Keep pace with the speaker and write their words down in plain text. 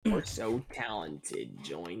You're so talented.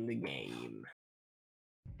 Join the game.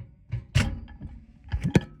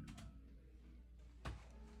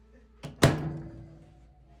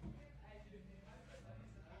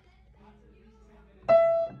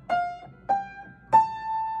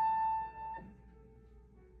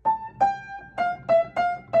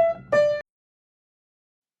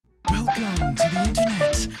 Welcome to the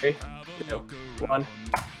internet. 3, 2, 1.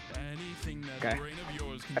 Okay.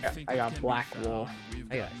 I got black wool.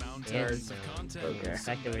 I got answers. Okay.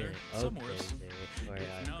 Effectively,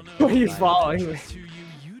 He's following me.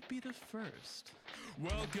 You'd be the first.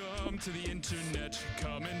 Welcome to the internet.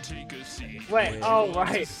 Come and take a seat. Wait, oh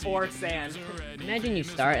right, 4 sand. Imagine you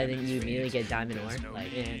start and then you immediately get diamond ore.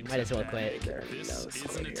 Like, might as well quit. This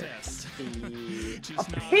isn't a test. A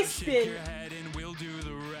piston!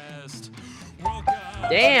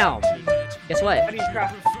 Damn! Guess what? How do you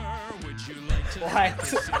craft?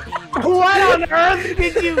 What? What on earth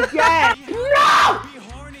did you get? No!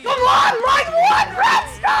 Come on, like one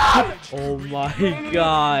redstone! Oh my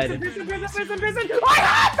god. Prison. I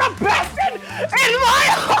had the piston in my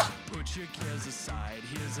Put your cares aside.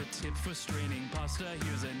 Here's a tip for straining pasta.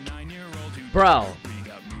 Here's a 9-year-old who Bro.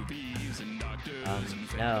 got movies and doctors and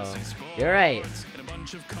No. fantasy sports. You're right. And a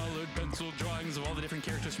bunch of colored pencil drawings of all the different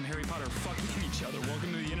characters from Harry Potter fucking each other.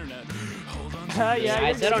 Welcome to the internet. Hold on. Yeah,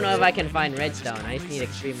 I still don't know if I can find redstone. I just need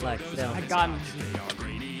extreme luck still. I got him.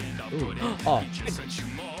 Ooh. Oh.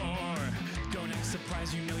 Don't act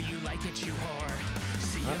surprised, you know you like it, you whore.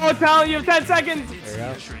 Oh, tell you 10 seconds!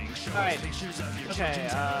 There we go. Alright. Okay,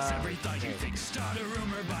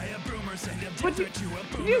 what did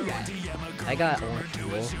you get? I got orange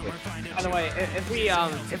wool. By the way, if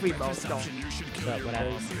we both don't. So what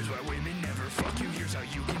happens? Here's how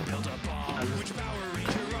you can build a bomb. Which Power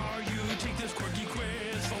Ranger are you? Take this quirky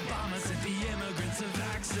quiz. Obama said the immigrants to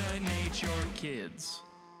vaccinate your kids.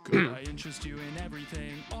 Could I interest you in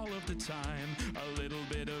everything, all of the time? A little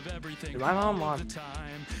bit of everything, My mom all of wants. the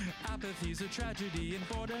time. Apathy's a tragedy and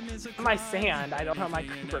boredom is a My crime. sand, I don't have my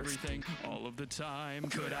Everything and creepers. everything, all of the time.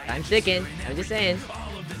 Could I I'm sticking. I'm just saying.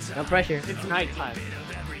 No pressure. It's nighttime.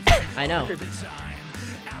 I know.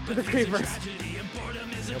 The creepers.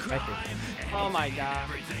 No pressure. Oh my god.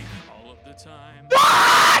 all of the time?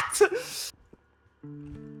 What?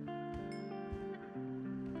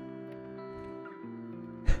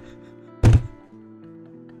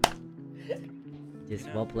 Just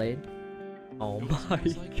well played. Oh my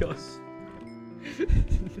god.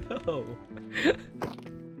 No.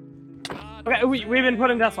 Okay, we've been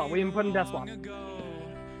putting deathswap. We've been putting deathswap.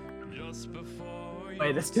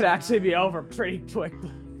 Wait, this could actually be over pretty quickly.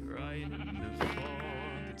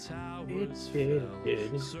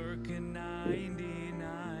 Circa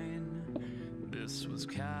 99. This was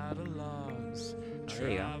catalogs, There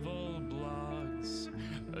you go. travel blogs,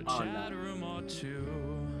 a Oh, chat room or two.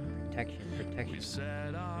 Protection. We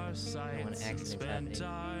set our sights and accidents spent happening.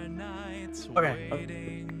 our nights Okay.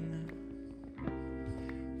 waiting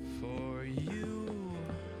for you,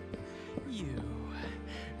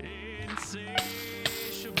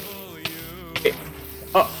 insatiable you.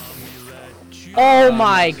 Oh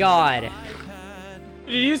my god.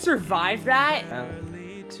 Did you survive that?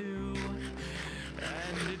 Early too,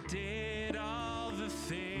 and it did all the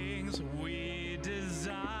things we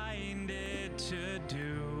designed it to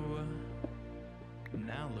do.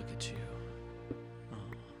 Now look at you. Oh.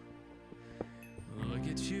 Look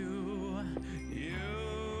at you. You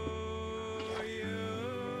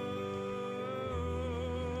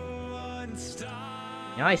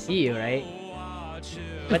unstoppable. Now I see you, right?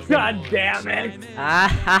 What's God damn it! Ah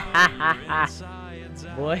ha ha ha ha.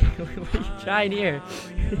 Boy, what are you trying here?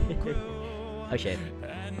 Oh shit.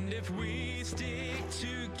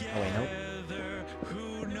 Oh wait, nope.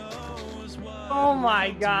 Oh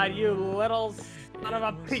my god, you little son of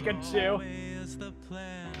a Pikachu.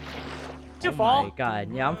 Did you Oh fall? my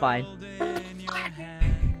god, yeah, I'm fine.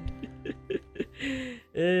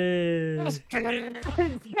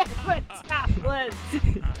 Tablet.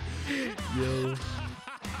 Yo.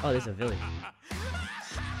 Oh, there's a village.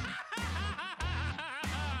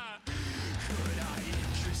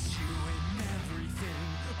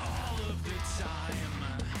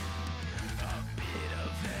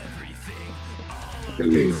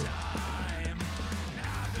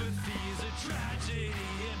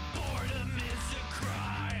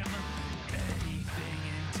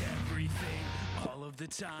 The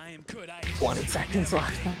time could I 20 seconds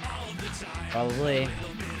left. Probably.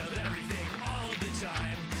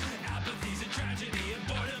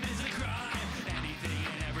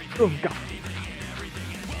 Oh god.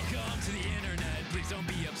 welcome to the internet? Please don't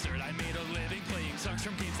be absurd. I made a living playing songs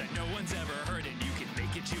from games that no one's ever heard, and you can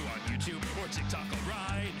make it too on TikTok,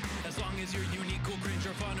 alright. As long as you're unique, cool, cringe,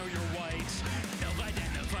 or fun, or you're white. They'll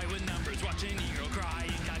identify with numbers, watch an ego cry.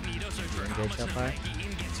 Incognito search for how much so the far?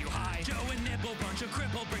 eating gets you high. Joe and Nibble, bunch of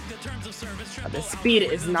cripple, break the terms of service. Triple The speed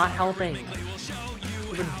is not helping. will show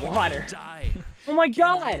you With how water. to die. Oh my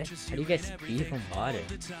god! How do you get speed from water?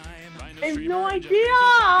 I have no idea!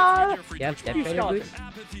 You have depth You raider skeleton. boost?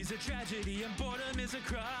 Apathy's a tragedy and boredom is a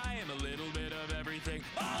crime. A little bit of everything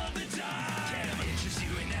all of the time. Can interest you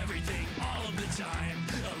in everything all of the time.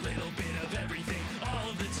 A little bit of everything all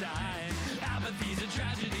of the time. Apathy's a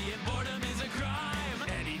tragedy and boredom is a crime.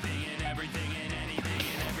 Anything and everything and anything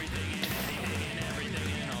and everything and anything and everything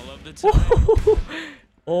and all of the time.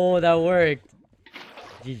 Oh, that worked.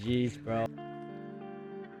 GG's, bro.